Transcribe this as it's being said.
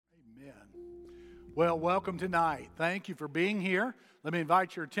Well, welcome tonight. Thank you for being here. Let me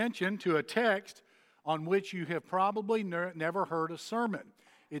invite your attention to a text on which you have probably never heard a sermon.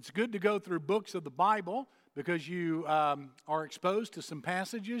 It's good to go through books of the Bible because you are exposed to some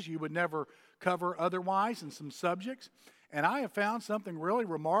passages you would never cover otherwise and some subjects. And I have found something really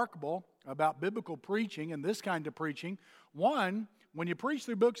remarkable about biblical preaching and this kind of preaching. One, when you preach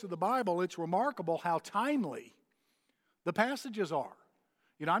through books of the Bible, it's remarkable how timely the passages are.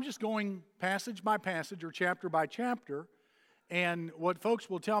 You know, I'm just going passage by passage or chapter by chapter, and what folks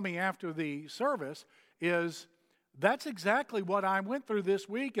will tell me after the service is that's exactly what I went through this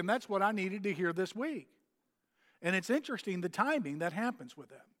week, and that's what I needed to hear this week. And it's interesting the timing that happens with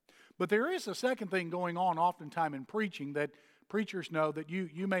them. But there is a second thing going on oftentimes in preaching that preachers know that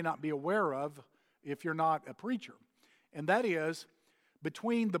you may not be aware of if you're not a preacher. And that is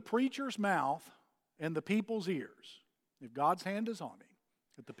between the preacher's mouth and the people's ears, if God's hand is on him,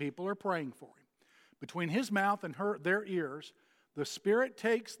 that the people are praying for him. Between his mouth and their ears, the Spirit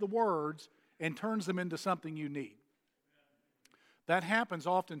takes the words and turns them into something you need. That happens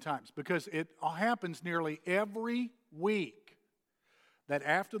oftentimes because it happens nearly every week that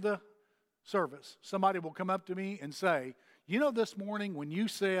after the service, somebody will come up to me and say, you know, this morning when you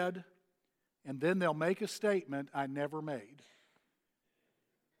said, and then they'll make a statement I never made.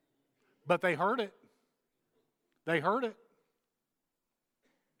 But they heard it. They heard it.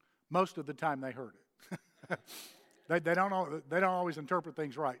 Most of the time they heard it. they don't always interpret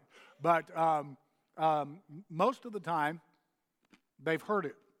things right. But most of the time they've heard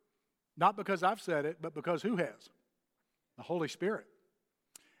it. Not because I've said it, but because who has? The Holy Spirit.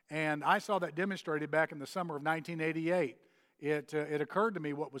 And I saw that demonstrated back in the summer of 1988. It occurred to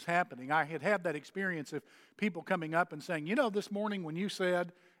me what was happening. I had that experience of people coming up and saying, you know, this morning when you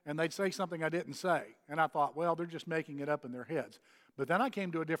said, and they'd say something I didn't say. And I thought, well, they're just making it up in their heads. But then I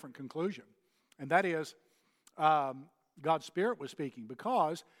came to a different conclusion, and that is God's Spirit was speaking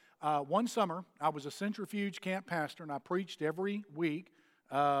because one summer I was a centrifuge camp pastor, and I preached every week,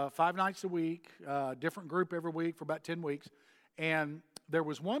 5 nights a week, different group every week for about 10 weeks. And there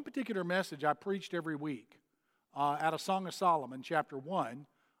was one particular message I preached every week out of Song of Solomon, chapter 1,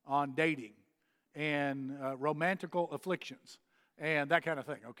 on dating and romantical afflictions and that kind of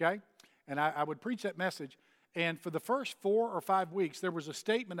thing, okay? And I would preach that message. And for the first 4 or 5 weeks, there was a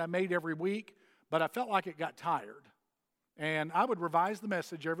statement I made every week, but I felt like it got tired. And I would revise the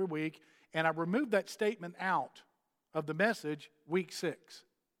message every week, and I removed that statement out of the message week 6.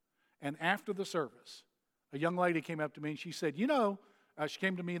 And after the service, a young lady came up to me and she said, you know, she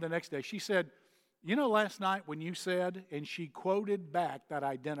came to me the next day. She said, you know, last night when you said, and she quoted back that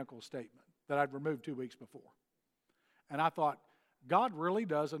identical statement that I'd removed 2 weeks before. And I thought, God really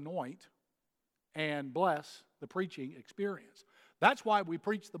does anoint and bless the preaching experience. That's why we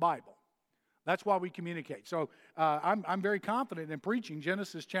preach the Bible. That's why we communicate. So I'm very confident in preaching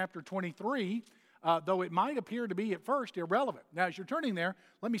Genesis chapter 23, though it might appear to be at first irrelevant. Now, as you're turning there,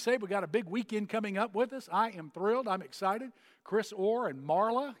 let me say we got a big weekend coming up with us. I am thrilled. I'm excited. Chris Orr and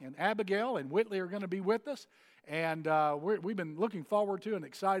Marla and Abigail and Whitley are going to be with us. And we've been looking forward to and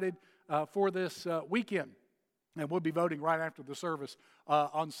excited for this weekend. And we'll be voting right after the service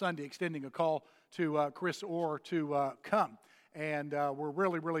on Sunday, extending a call to Chris Orr to come. And we're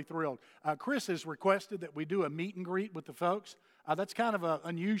really, really thrilled. Chris has requested that we do a meet and greet with the folks. That's kind of an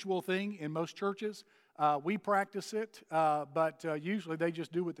unusual thing in most churches. We practice it, but usually they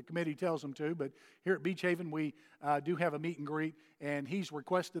just do what the committee tells them to. But here at Beach Haven, we do have a meet and greet, and he's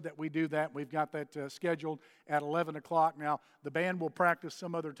requested that we do that. We've got that scheduled at 11 o'clock. Now, the band will practice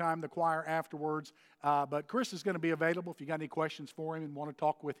some other time, the choir afterwards. But Chris is going to be available if you got any questions for him and want to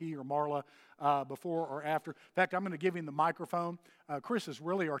talk with he or Marla before or after. In fact, I'm going to give him the microphone. Chris is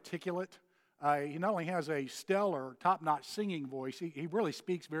really articulate. He not only has a stellar, top-notch singing voice, he really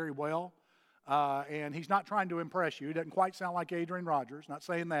speaks very well. And he's not trying to impress you. He doesn't quite sound like Adrian Rogers, not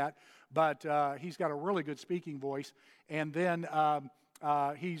saying that, but he's got a really good speaking voice. And then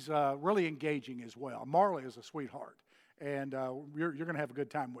he's really engaging as well. Marla is a sweetheart, and you're going to have a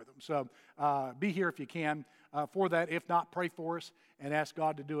good time with him. So be here if you can for that. If not, pray for us and ask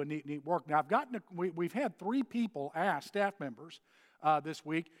God to do a neat work. Now, we've had 3 people ask, staff members, this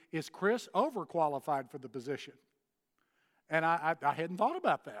week, is Chris overqualified for the position? And I hadn't thought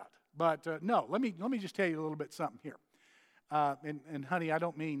about that. But no, let me just tell you a little bit something here. And honey, I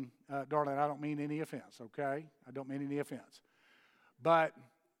don't mean, darling, I don't mean any offense, okay? I don't mean any offense. But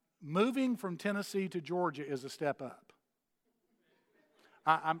moving from Tennessee to Georgia is a step up.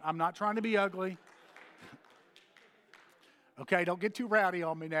 I'm not trying to be ugly. Okay, don't get too rowdy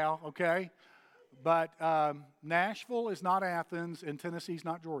on me now, okay? But Nashville is not Athens and Tennessee's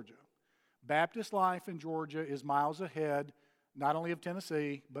not Georgia. Baptist life in Georgia is miles ahead, not only of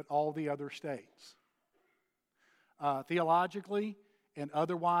Tennessee, but all the other states. Theologically and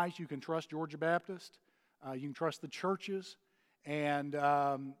otherwise, you can trust Georgia Baptist. You can trust the churches, and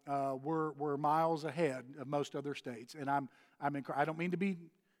we're miles ahead of most other states. And I don't mean to be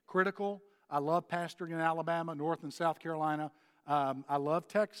critical. I love pastoring in Alabama, North and South Carolina. I love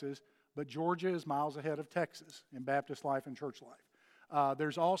Texas, but Georgia is miles ahead of Texas in Baptist life and church life.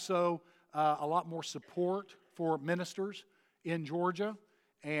 There's also a lot more support for ministers in Georgia,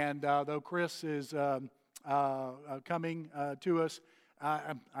 and though Chris is coming to us,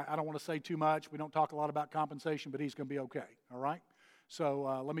 I don't want to say too much. We don't talk a lot about compensation, but he's going to be okay, all right?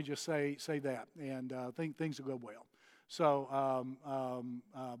 So let me just say that, and think things will go well. So,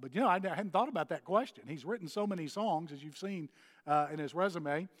 but I hadn't thought about that question. He's written so many songs, as you've seen in his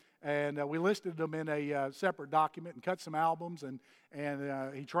resume, and we listed them in a separate document and cut some albums, and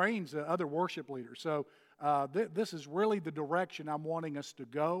he trains other worship leaders. So this is really the direction I'm wanting us to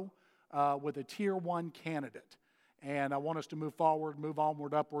go with a Tier 1 candidate. And I want us to move forward, move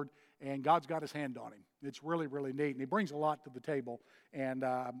onward, upward, and God's got his hand on him. It's really, really neat, and he brings a lot to the table, and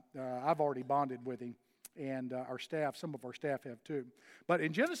I've already bonded with him, and our staff, some of our staff have too. But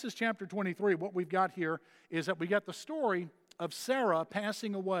in Genesis chapter 23, what we've got here is that we got the story of Sarah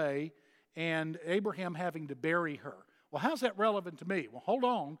passing away and Abraham having to bury her. Well, how's that relevant to me? Well, hold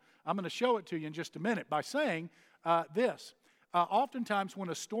on. I'm going to show it to you in just a minute by saying this. Oftentimes when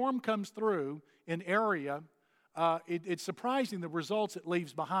a storm comes through an area, it's surprising the results it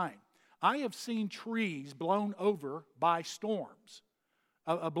leaves behind. I have seen trees blown over by storms,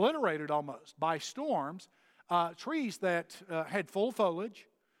 obliterated almost by storms, trees that had full foliage,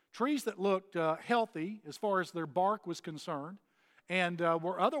 trees that looked healthy as far as their bark was concerned, and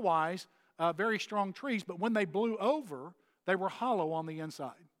were otherwise very strong trees, but when they blew over, they were hollow on the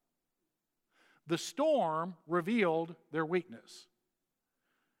inside. The storm revealed their weakness.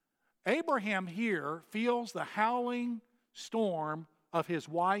 Abraham here feels the howling storm of his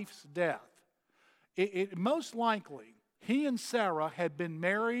wife's death. It most likely, he and Sarah had been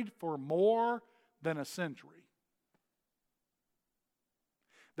married for more than a century.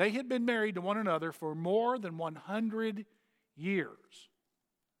 They had been married to one another for more than 100 years.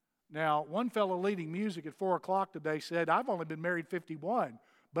 Now, one fellow leading music at 4 o'clock today said, I've only been married 51,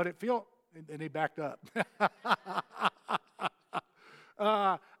 but it feels, and he backed up.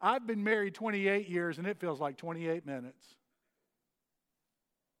 I've been married 28 years, and it feels like 28 minutes.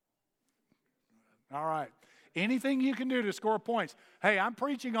 All right. Anything you can do to score points. Hey, I'm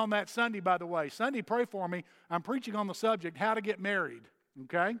preaching on that Sunday, by the way. Sunday, pray for me. I'm preaching on the subject, how to get married.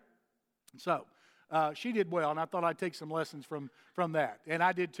 Okay? So, she did well, and I thought I'd take some lessons from that. And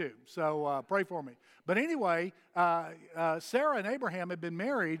I did too. So, pray for me. But anyway, Sarah and Abraham had been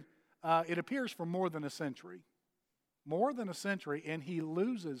married, it appears, for more than a century. More than a century, and he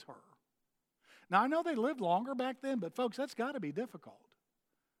loses her. Now, I know they lived longer back then, but folks, that's got to be difficult.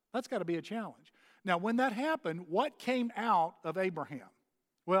 That's got to be a challenge. Now, when that happened, what came out of Abraham?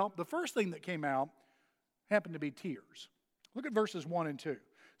 Well, the first thing that came out happened to be tears. Look at verses 1 and 2.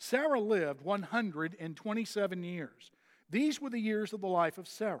 Sarah lived 127 years. These were the years of the life of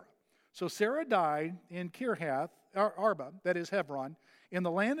Sarah. So Sarah died in Kiriath Arba, that is Hebron, in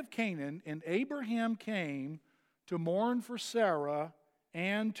the land of Canaan, and Abraham came to mourn for Sarah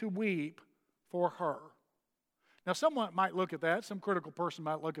and to weep for her. Now, someone might look at that, some critical person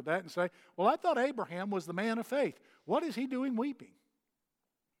might look at that and say, well, I thought Abraham was the man of faith. What is he doing weeping?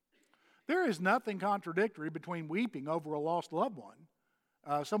 There is nothing contradictory between weeping over a lost loved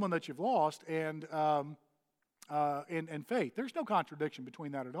one, someone that you've lost, and faith. There's no contradiction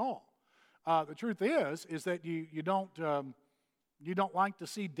between that at all. The truth is that you don't like to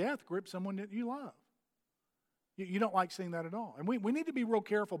see death grip someone that you love. You don't like seeing that at all. And we need to be real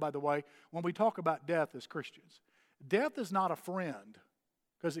careful, by the way, when we talk about death as Christians. Death is not a friend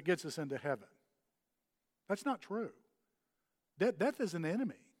because it gets us into heaven. That's not true. Death is an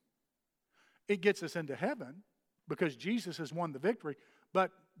enemy. It gets us into heaven because Jesus has won the victory,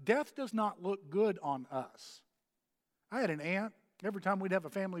 but death does not look good on us. I had an aunt, every time we'd have a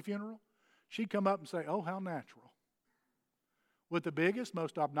family funeral, she'd come up and say, oh, how natural, with the biggest,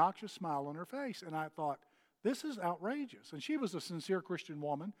 most obnoxious smile on her face. And I thought, this is outrageous. And she was a sincere Christian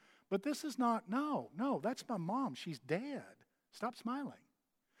woman, but this is not, no, that's my mom. She's dead. Stop smiling.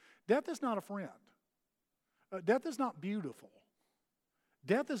 Death is not a friend. Death is not beautiful.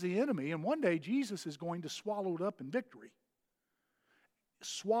 Death is the enemy, and one day Jesus is going to swallow it up in victory.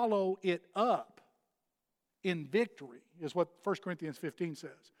 Swallow it up in victory is what 1 Corinthians 15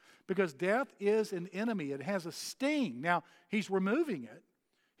 says. Because death is an enemy. It has a sting. Now, he's removing it.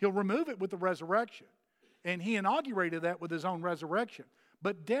 He'll remove it with the resurrection. And he inaugurated that with his own resurrection.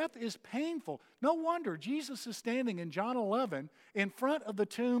 But death is painful. No wonder Jesus is standing in John 11 in front of the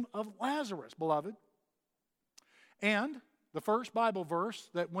tomb of Lazarus, beloved. And the first Bible verse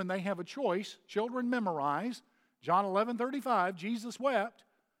that when they have a choice, children memorize, John 11:35, Jesus wept.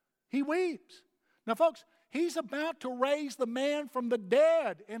 He weeps. Now, folks, he's about to raise the man from the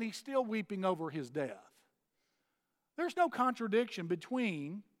dead, and he's still weeping over his death. There's no contradiction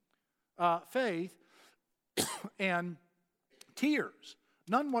between faith and tears.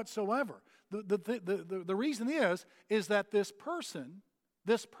 None whatsoever. The reason is that this person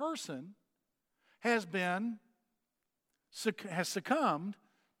has succumbed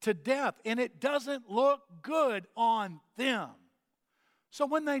to death, and it doesn't look good on them. So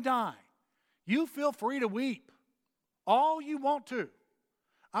when they die, you feel free to weep all you want to.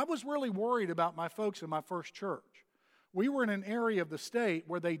 I was really worried about my folks in my first church. We were in an area of the state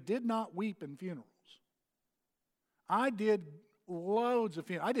where they did not weep in funerals. I did loads of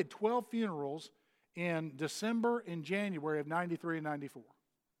funerals. I did 12 funerals in December and January of 93 and 94.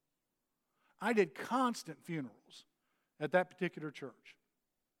 I did constant funerals at that particular church.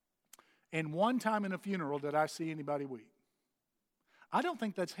 And one time in a funeral did I see anybody weep. I don't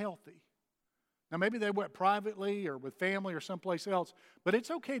think that's healthy. Now, maybe they went privately or with family or someplace else, but it's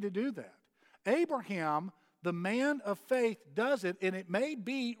okay to do that. Abraham, the man of faith, does it, and it may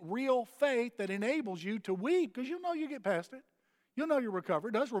be real faith that enables you to weep, because you'll know you get past it. You'll know you're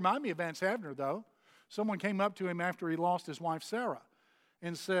recovered. It does remind me of Vance Havner, though. Someone came up to him after he lost his wife, Sarah,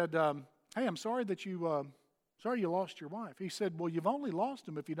 and said, hey, I'm sorry that you lost your wife. He said, well, you've only lost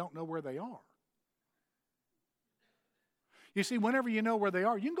them if you don't know where they are. You see, whenever you know where they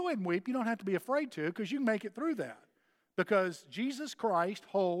are, you can go ahead and weep. You don't have to be afraid to, because you can make it through that. Because Jesus Christ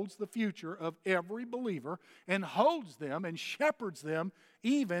holds the future of every believer and holds them and shepherds them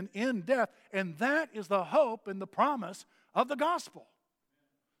even in death. And that is the hope and the promise of the gospel.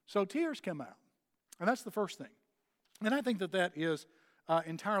 So tears come out. And that's the first thing. And I think that is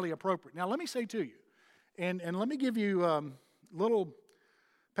entirely appropriate. Now, let me say to you, and let me give you a little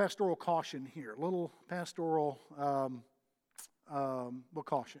pastoral caution here. Little pastoral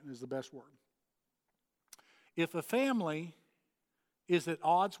caution is the best word. If a family is at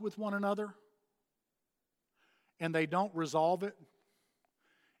odds with one another and they don't resolve it,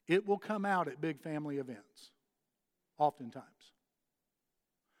 it will come out at big family events, oftentimes.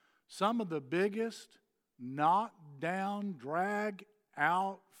 Some of the biggest knock-down,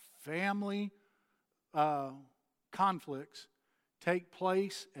 drag-out family conflicts take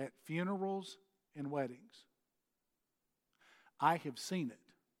place at funerals and weddings. I have seen it.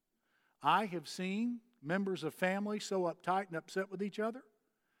 I have seen members of family so uptight and upset with each other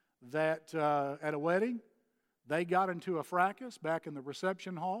that at a wedding, they got into a fracas back in the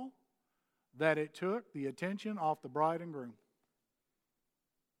reception hall that it took the attention off the bride and groom.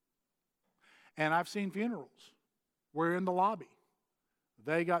 And I've seen funerals where in the lobby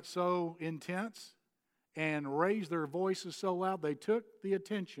they got so intense and raised their voices so loud they took the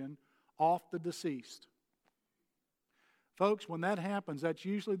attention off the deceased. Folks, when that happens, that's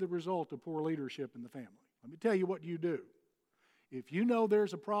usually the result of poor leadership in the family. Let me tell you what you do. If you know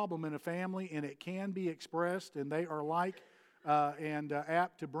there's a problem in a family and it can be expressed and they are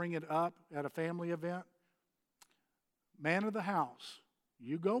apt to bring it up at a family event, man of the house,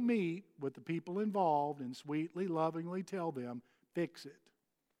 you go meet with the people involved and sweetly, lovingly tell them, fix it.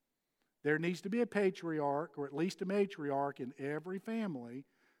 There needs to be a patriarch or at least a matriarch in every family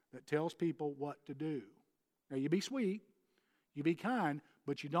that tells people what to do. Now, you be sweet. You be kind,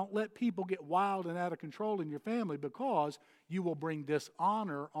 but you don't let people get wild and out of control in your family, because you will bring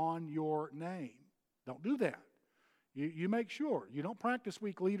dishonor on your name. Don't do that. You make sure. You don't practice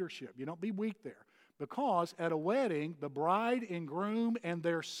weak leadership. You don't be weak there. Because at a wedding, the bride and groom and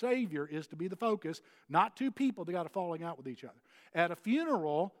their Savior is to be the focus, not two people that got a falling out with each other. At a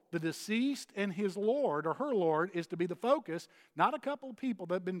funeral, the deceased and his Lord or her Lord is to be the focus, not a couple of people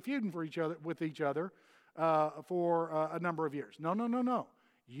that have been feuding with each other for a number of years. No.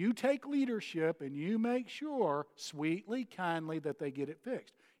 You take leadership and you make sure, sweetly, kindly, that they get it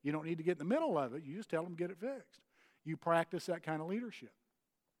fixed. You don't need to get in the middle of it. You just tell them to get it fixed. You practice that kind of leadership.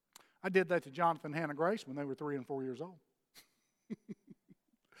 I did that to Jonathan and Hannah Grace when they were 3 and 4 years old. In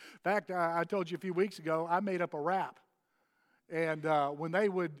fact, I told you a few weeks ago, I made up a rap. And when they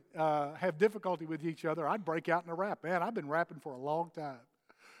would have difficulty with each other, I'd break out in a rap. Man, I've been rapping for a long time.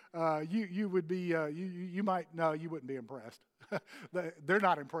 You wouldn't be impressed. They're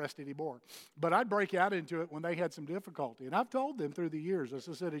not impressed anymore. But I'd break out into it when they had some difficulty. And I've told them through the years, as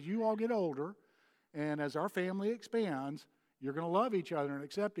I said, as you all get older and as our family expands, You're going to love each other and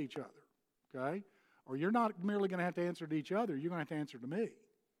accept each other, okay? Or you're not merely going to have to answer to each other, you're going to have to answer to me.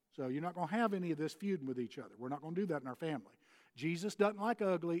 So you're not going to have any of this feuding with each other. We're not going to do that in our family. Jesus doesn't like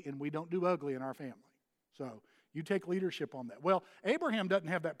ugly, and we don't do ugly in our family. So you take leadership on that. Well, Abraham doesn't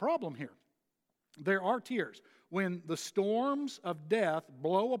have that problem here. There are tears. When the storms of death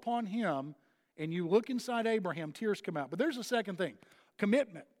blow upon him, and you look inside Abraham, tears come out. But there's a second thing,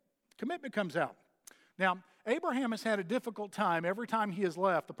 commitment. Commitment comes out. Now, Abraham has had a difficult time every time he has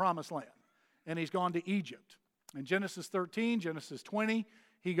left the promised land, and he's gone to Egypt. In Genesis 13, Genesis 20,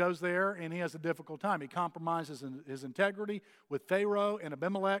 he goes there and he has a difficult time. He compromises his integrity with Pharaoh and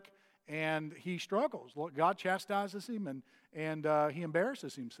Abimelech, and he struggles. God chastises him, and he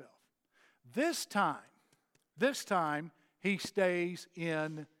embarrasses himself. This time, he stays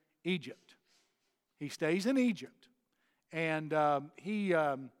in Egypt. He stays in Egypt, and he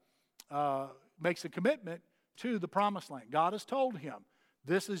makes a commitment to the promised land. God has told him,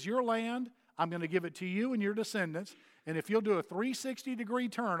 this is your land. I'm going to give it to you and your descendants. And if you'll do a 360-degree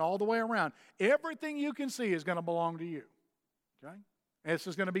turn all the way around, everything you can see is going to belong to you. Okay? And this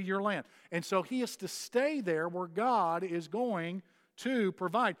is going to be your land. And so he is to stay there where God is going to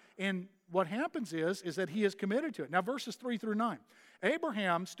provide. And what happens is that he is committed to it. Now, verses 3 through 9.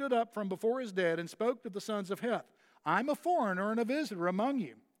 Abraham stood up from before his dead and spoke to the sons of Heth. I'm a foreigner and a visitor among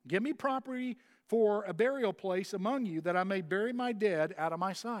you. Give me property for a burial place among you, that I may bury my dead out of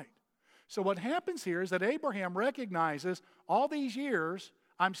my sight. So what happens here is that Abraham recognizes all these years,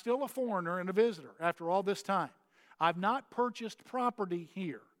 I'm still a foreigner and a visitor after all this time. I've not purchased property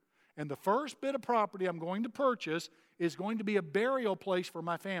here. And the first bit of property I'm going to purchase is going to be a burial place for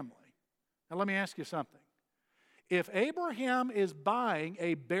my family. Now let me ask you something. If Abraham is buying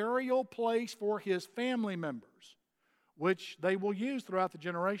a burial place for his family members, which they will use throughout the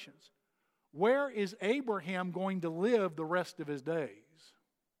generations, where is Abraham going to live the rest of his days?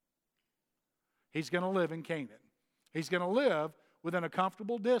 He's going to live in Canaan. He's going to live within a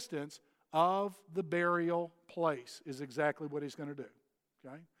comfortable distance of the burial place is exactly what he's going to do.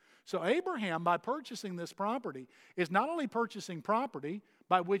 Okay? So Abraham, by purchasing this property, is not only purchasing property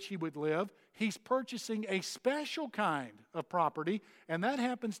by which he would live, he's purchasing a special kind of property, and that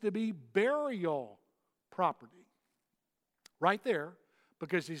happens to be burial property. Right there,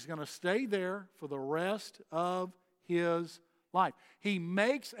 because he's going to stay there for the rest of his life. He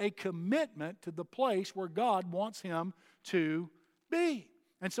makes a commitment to the place where God wants him to be.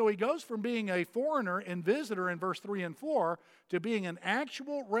 And so he goes from being a foreigner and visitor in verse 3 and 4 to being an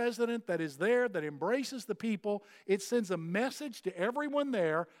actual resident that is there, that embraces the people. It sends a message to everyone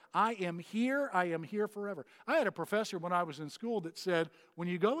there, I am here forever. I had a professor when I was in school that said, when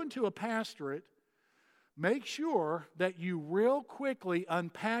you go into a pastorate, make sure that you real quickly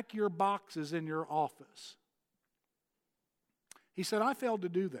unpack your boxes in your office. He said, I failed to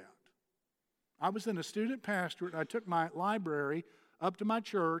do that. I was in a student pastorate, and I took my library up to my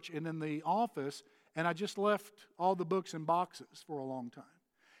church and in the office, and I just left all the books in boxes for a long time.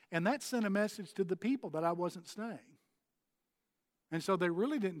 And that sent a message to the people that I wasn't staying. And so they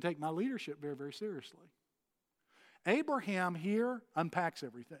really didn't take my leadership very, very seriously. Abraham here unpacks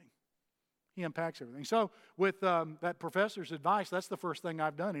everything. He unpacks everything. So with that professor's advice, that's the first thing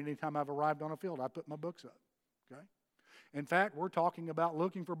I've done anytime I've arrived on a field. I put my books up. Okay. In fact, we're talking about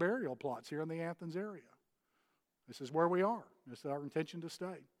looking for burial plots here in the Athens area. This is where we are. This is our intention to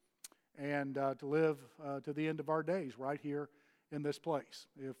stay and to live to the end of our days right here in this place.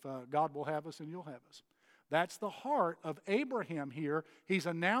 If God will have us and you'll have us. That's the heart of Abraham here. He's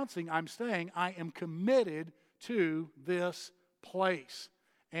announcing, I'm staying, I am committed to this place.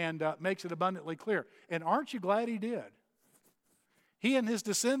 And makes it abundantly clear. And aren't you glad he did? He and his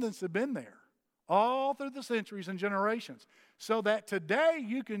descendants have been there all through the centuries and generations. So that today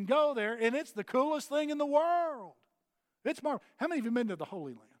you can go there and it's the coolest thing in the world. It's marvelous. How many of you have been to the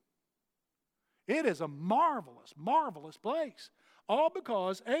Holy Land? It is a marvelous, marvelous place. All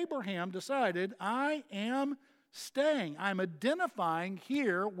because Abraham decided, I am staying. I'm identifying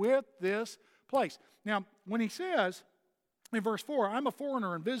here with this place. Now, when he says, in verse 4, I'm a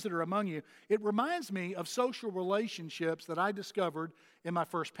foreigner and visitor among you, it reminds me of social relationships that I discovered in my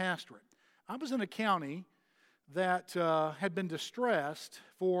first pastorate. I was in a county that had been distressed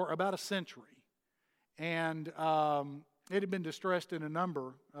for about a century. And it had been distressed in a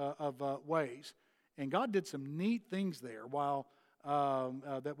number of ways. And God did some neat things there while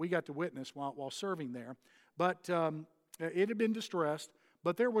that we got to witness while serving there. But it had been distressed.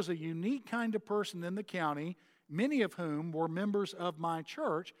 But there was a unique kind of person in the county, many of whom were members of my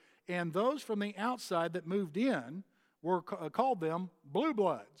church, and those from the outside that moved in were called them blue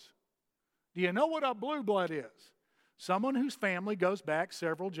bloods. Do you know what a blue blood is? someone whose family goes back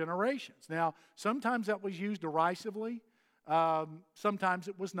several generations. Now, sometimes that was used derisively. Sometimes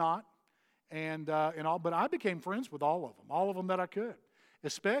it was not. And all, but I became friends with all of them that I could,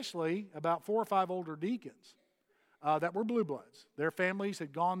 especially about 4 or 5 older deacons that were blue bloods. Their families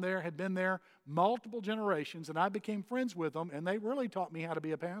had gone there, had been there multiple generations, and I became friends with them, and they really taught me how to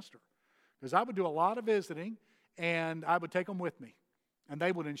be a pastor. Because I would do a lot of visiting, and I would take them with me. And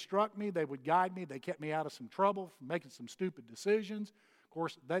they would instruct me, they would guide me, they kept me out of some trouble from making some stupid decisions. Of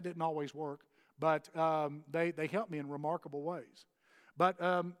course, that didn't always work, but they helped me in remarkable ways. But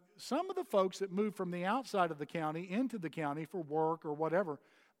some of the folks that moved from the outside of the county into the county for work or whatever,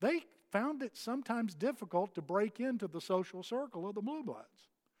 they found it sometimes difficult to break into the social circle of the blue bloods.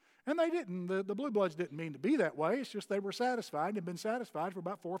 And they didn't, the blue bloods didn't mean to be that way. It's just they were satisfied and had been satisfied for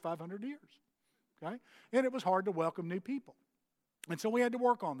about 400 or 500 years. Okay? And it was hard to welcome new people. And so we had to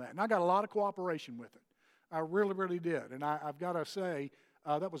work on that. And I got a lot of cooperation with it. I really, really did. And I've got to say,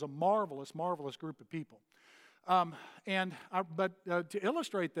 that was a marvelous, marvelous group of people. But to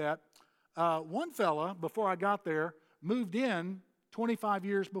illustrate that, one fella, before I got there, moved in 25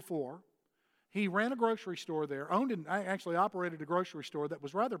 years before. He ran a grocery store there, owned and actually operated a grocery store that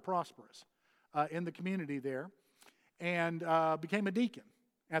was rather prosperous in the community there, and became a deacon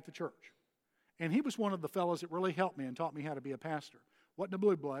at the church. And he was one of the fellows that really helped me and taught me how to be a pastor. Wasn't a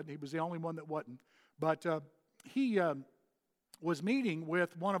blue blood. He was the only one that wasn't. But he was meeting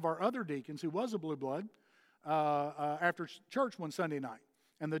with one of our other deacons who was a blue blood after church one Sunday night.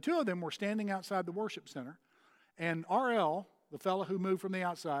 And the two of them were standing outside the worship center. And R.L., the fellow who moved from the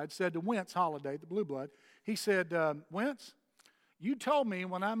outside, said to Wentz Holiday, the blue blood, he said, Wentz, you told me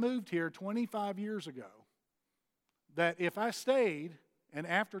when I moved here 25 years ago that if I stayed and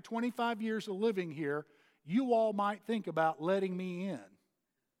after 25 years of living here, you all might think about letting me in.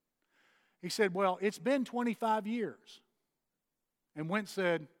 He said, well, it's been 25 years. And Wentz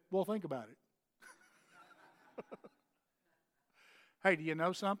said, well, think about it. Hey, do you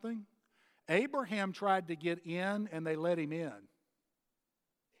know something? Abraham tried to get in and they let him in.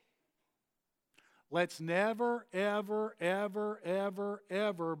 Let's never, ever, ever, ever,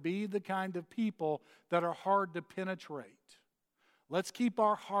 ever be the kind of people that are hard to penetrate. Let's keep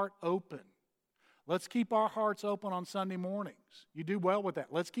our heart open. Let's keep our hearts open on Sunday mornings. You do well with that.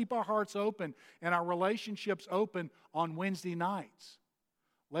 Let's keep our hearts open and our relationships open on Wednesday nights.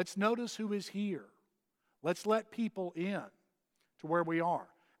 Let's notice who is here. Let's let people in to where we are.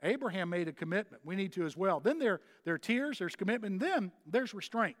 Abraham made a commitment. We need to as well. Then there are tears, there's commitment, and then there's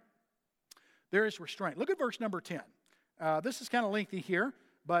restraint. There is restraint. Look at verse number 10. This is kind of lengthy here,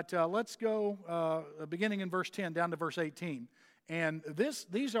 but let's go beginning in verse 10 down to verse 18. And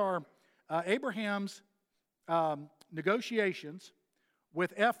these are Abraham's negotiations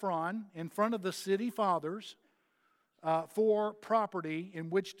with Ephron in front of the city fathers for property in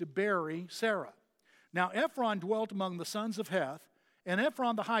which to bury Sarah. Now Ephron dwelt among the sons of Heth, and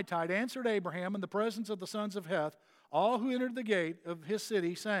Ephron the Hittite answered Abraham in the presence of the sons of Heth, all who entered the gate of his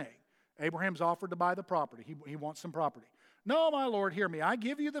city, saying, Abraham's offered to buy the property. He wants some property. No, my Lord, hear me. I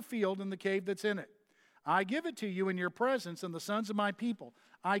give you the field and the cave that's in it. I give it to you in your presence and the sons of my people.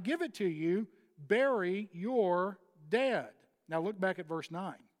 I give it to you. Bury your dead. Now look back at verse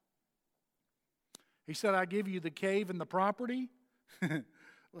 9. He said, I give you the cave and the property.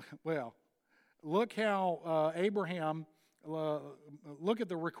 Well, look how Abraham, look at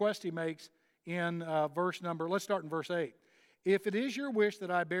the request he makes in let's start in verse 8. If it is your wish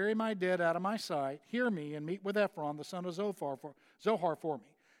that I bury my dead out of my sight, hear me and meet with Ephron, the son of Zohar, for me,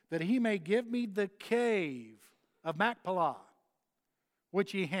 that he may give me the cave of Machpelah,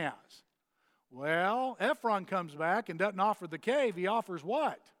 which he has. Well, Ephron comes back and doesn't offer the cave. He offers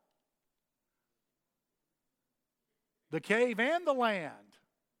what? The cave and the land.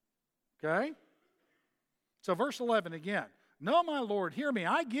 Okay? So verse 11 again. No, my Lord, hear me.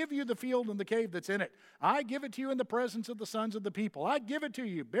 I give you the field and the cave that's in it. I give it to you in the presence of the sons of the people. I give it to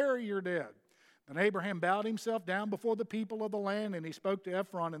you. Bury your dead. And Abraham bowed himself down before the people of the land, and he spoke to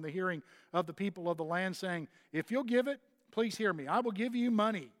Ephron in the hearing of the people of the land, saying, if you'll give it, please hear me. I will give you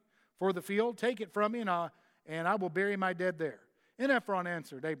money for the field. Take it from me, and I will bury my dead there. And Ephron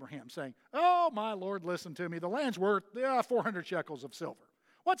answered Abraham, saying, oh, my Lord, listen to me. The land's worth 400 shekels of silver.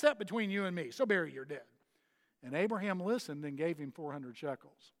 What's that between you and me? So bury your dead. And Abraham listened and gave him 400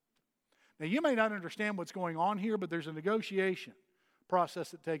 shekels. Now, you may not understand what's going on here, but there's a negotiation process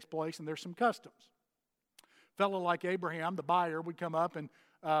that takes place, and there's some customs. A fellow like Abraham, the buyer, would come up and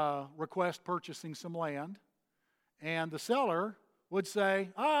request purchasing some land, and the seller would say,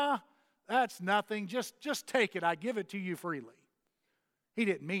 that's nothing, just take it, I give it to you freely. He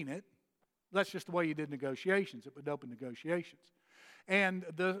didn't mean it. That's just the way you did negotiations. It would open negotiations. And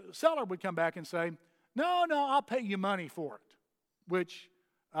the seller would come back and say, no, I'll pay you money for it,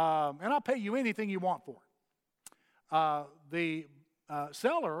 and I'll pay you anything you want for it. The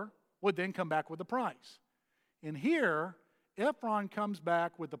seller would then come back with a price. And here, Ephron comes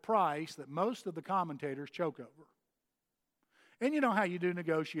back with the price that most of the commentators choke over. And you know how you do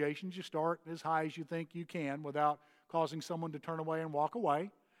negotiations. You start as high as you think you can without causing someone to turn away and walk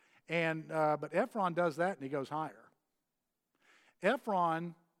away. But Ephron does that and he goes higher.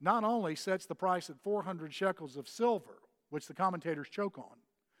 Ephron not only sets the price at 400 shekels of silver, which the commentators choke on,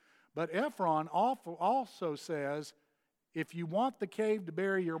 but Ephron also says, if you want the cave to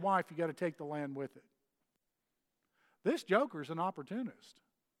bury your wife, you got to take the land with it. This joker's an opportunist.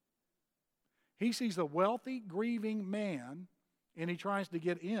 He sees a wealthy, grieving man, and he tries to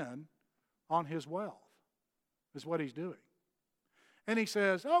get in on his wealth, is what he's doing. And he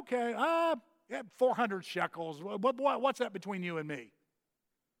says, okay, 400 shekels. What's that between you and me?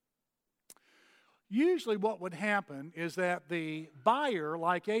 Usually what would happen is that the buyer,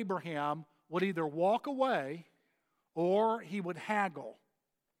 like Abraham, would either walk away or he would haggle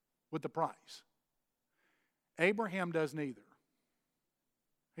with the price. Abraham does neither.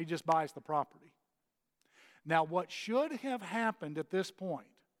 He just buys the property. Now, what should have happened at this point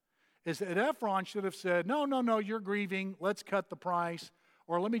is that Ephron should have said, no, you're grieving, let's cut the price,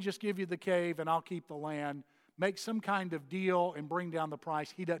 or let me just give you the cave and I'll keep the land, make some kind of deal and bring down the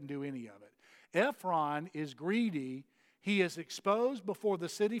price. He doesn't do any of it. Ephron is greedy. He is exposed before the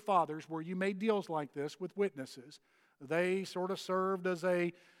city fathers where you made deals like this with witnesses. They sort of served as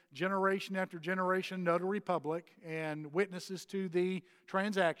a generation after generation notary public and witnesses to the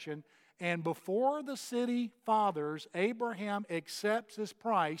transaction. And before the city fathers, Abraham accepts his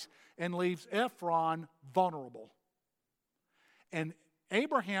price and leaves Ephron vulnerable. And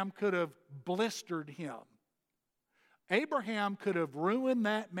Abraham could have blistered him. Abraham could have ruined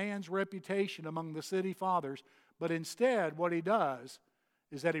that man's reputation among the city fathers, but instead what he does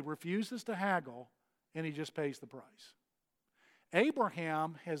is that he refuses to haggle and he just pays the price.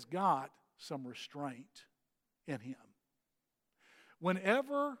 Abraham has got some restraint in him.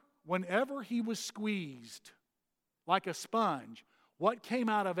 Whenever he was squeezed like a sponge, what came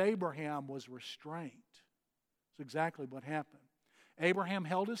out of Abraham was restraint. That's exactly what happened. Abraham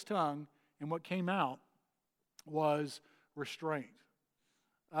held his tongue, and what came out was restraint.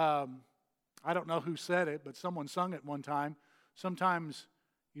 I don't know who said it, but someone sung it one time. Sometimes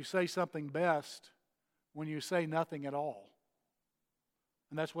you say something best when you say nothing at all.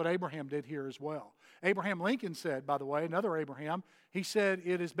 And that's what Abraham did here as well. Abraham Lincoln said, by the way, another Abraham, he said,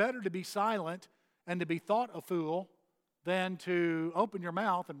 it is better to be silent and to be thought a fool than to open your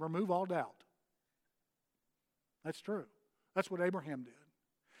mouth and remove all doubt. That's true. That's what Abraham did.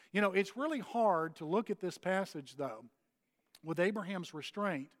 You know, it's really hard to look at this passage, though, with Abraham's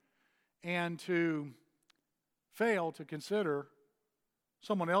restraint and to fail to consider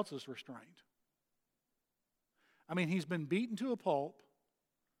someone else's restraint. I mean, he's been beaten to a pulp.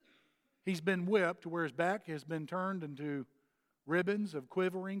 He's been whipped to where his back has been turned into ribbons of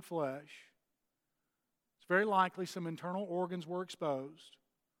quivering flesh. It's very likely some internal organs were exposed.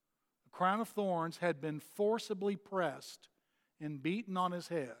 A crown of thorns had been forcibly pressed and beaten on his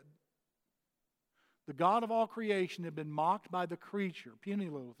head. The God of all creation had been mocked by the creature, puny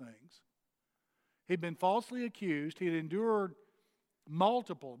little things. He'd been falsely accused. He had endured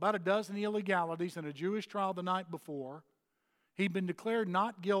about a dozen illegalities in a Jewish trial the night before. He'd been declared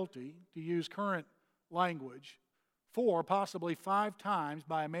not guilty, to use current language, 4, possibly 5 times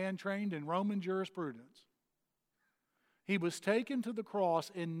by a man trained in Roman jurisprudence. He was taken to the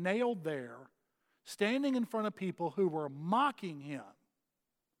cross and nailed there, standing in front of people who were mocking him.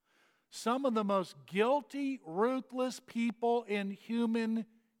 Some of the most guilty, ruthless people in human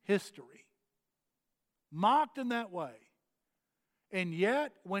history. Mocked in that way. And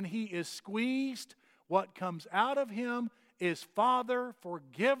yet, when he is squeezed, what comes out of him is, Father,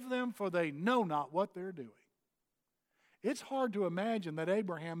 forgive them, for they know not what they're doing. It's hard to imagine that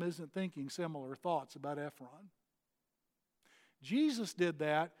Abraham isn't thinking similar thoughts about Ephron. Jesus did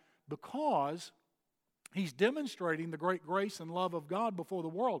that because he's demonstrating the great grace and love of God before the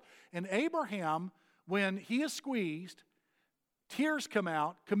world. And Abraham, when he is squeezed, tears come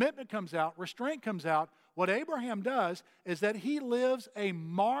out, commitment comes out, restraint comes out. What Abraham does is that he lives a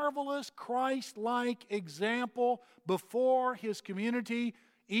marvelous Christ-like example before his community,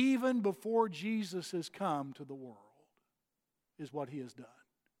 even before Jesus has come to the world, is what he has done.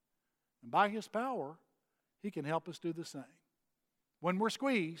 And by his power, he can help us do the same. When we're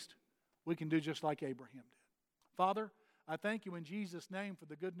squeezed, we can do just like Abraham did. Father, I thank you in Jesus' name for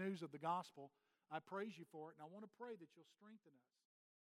the good news of the gospel. I praise you for it, and I want to pray that you'll strengthen us.